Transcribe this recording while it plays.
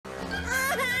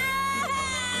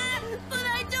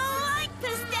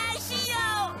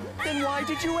Why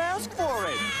did you ask for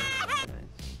it?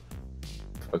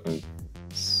 Fucking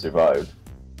survive.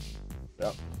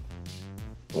 Yep.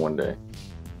 One day.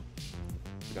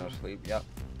 You're gonna sleep, yep.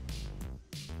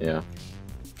 Yeah.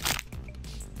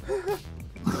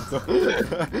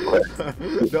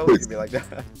 Don't look at me like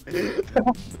that.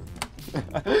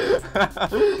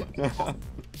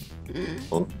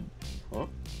 Huh? Huh?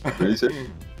 What did you say?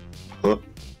 Huh?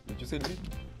 Did you say to me?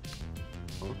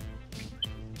 Huh?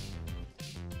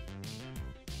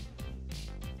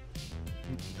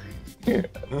 Yeah.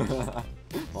 Huh?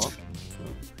 Huh?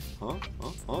 Huh? Huh?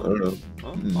 I don't know.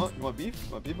 Huh? Mm. Huh? You want beef?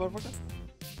 You want beef, motherfucker?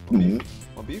 Mm.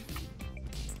 Want beef?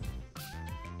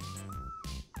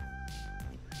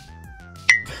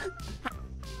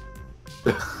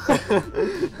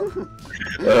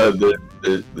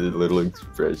 The little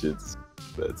expressions.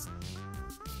 That's.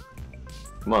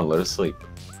 Come on, let us sleep.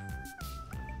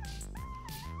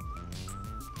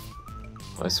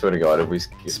 I swear to God, if we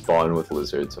spawn with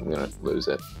lizards, I'm gonna lose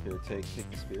it. Here, take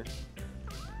the spear.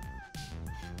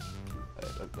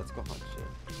 Let's go hunt shit.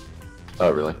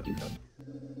 Oh, really?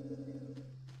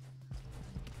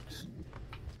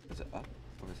 Is it up?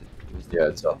 Or is it? Yeah,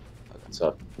 it's up. Okay. It's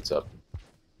up. It's up.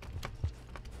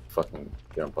 Fucking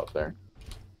jump up there.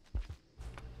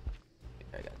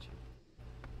 I got you.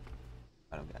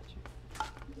 I don't got you.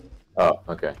 Oh,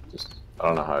 okay. Just, I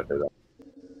don't know how to do that.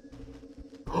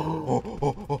 Go.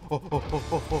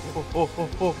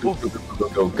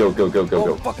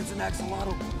 Oh, fuck, it's an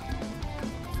axolotl.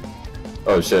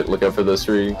 Oh shit, look out for those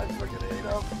three. I fucking ate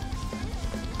him.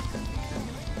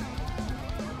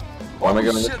 Why am I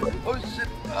going Oh this shit, way? oh shit,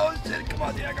 oh shit, come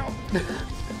on, Diego.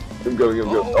 Go.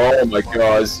 Oh my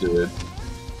gosh, dude.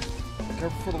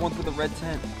 Careful for the ones with the red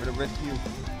tent, or the red cube.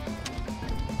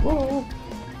 Whoa.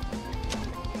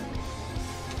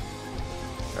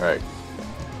 Alright.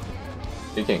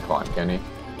 He can't climb, can he?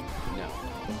 No.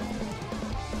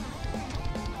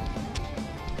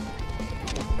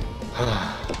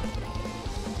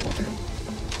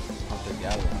 I'll take the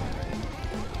other one, right?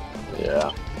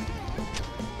 Yeah.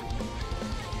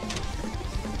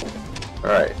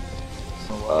 Alright.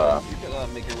 So, you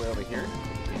can make your way over here.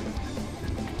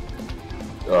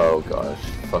 Oh gosh.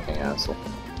 Fucking asshole.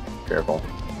 Careful.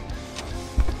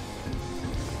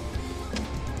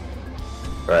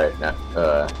 Alright, now,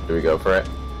 do we go for it?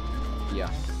 Yeah.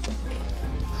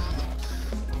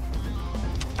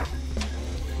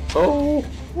 Oh!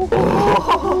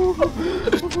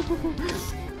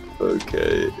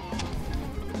 Okay.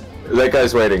 That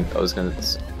guy's waiting. I was gonna...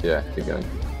 Yeah, keep going.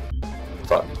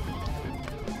 Fuck.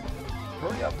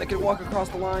 Hurry up, they can walk across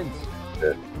the lines.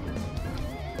 Shit.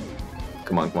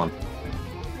 Come on.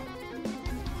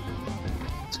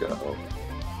 Let's go.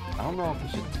 I don't know if we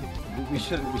should. We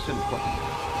shouldn't.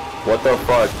 What the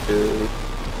fuck, dude?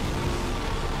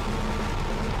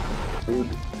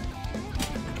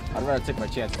 I'd rather take my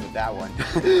chances with that one.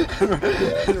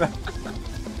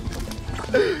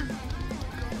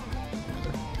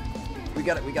 we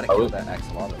gotta kill that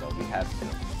axolotl though. We have to.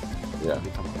 Yeah.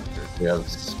 Become a hunter. We have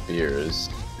spears.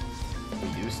 We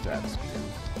used to have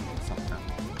spears somehow.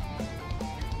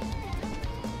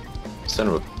 Son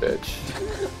of a bitch.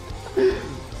 We're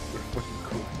fucking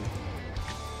cool.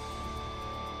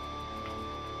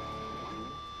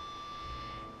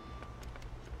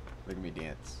 Look at me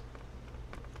dance.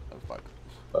 Oh fuck.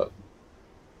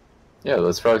 Yeah,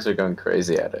 those frogs are going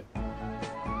crazy at it.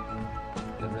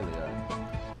 They really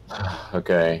are.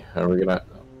 Okay, are we gonna...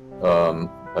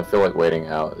 I feel like waiting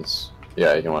out is...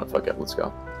 Yeah, you know what, fuck it, let's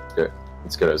go.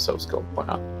 Let's get ourselves killed, why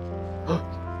not?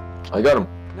 I got him!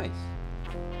 Nice.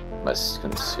 My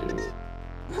skin suit.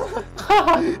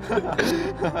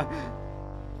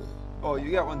 Oh,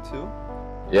 you got one too?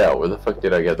 Yeah, where the fuck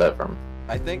did I get that from?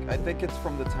 I think it's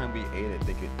from the time we ate it.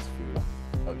 They get its food.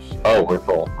 Oh shit. Oh, we're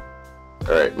full.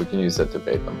 Alright, we can use that to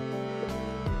bait them.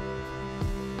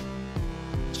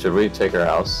 Should we take our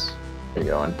house? Where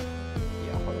you going?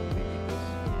 Yeah, hold on, let me eat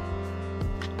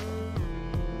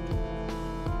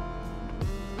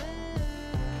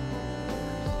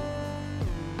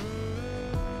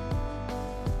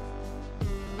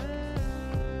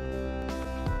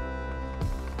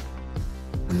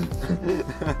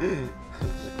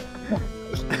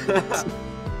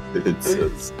this.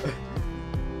 It's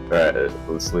alright,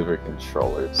 let's leave our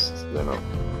controllers. Then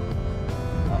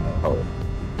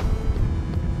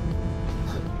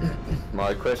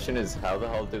my question is, how the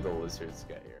hell did the lizards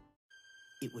get here?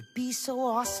 It would be so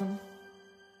awesome.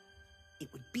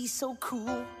 It would be so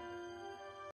cool.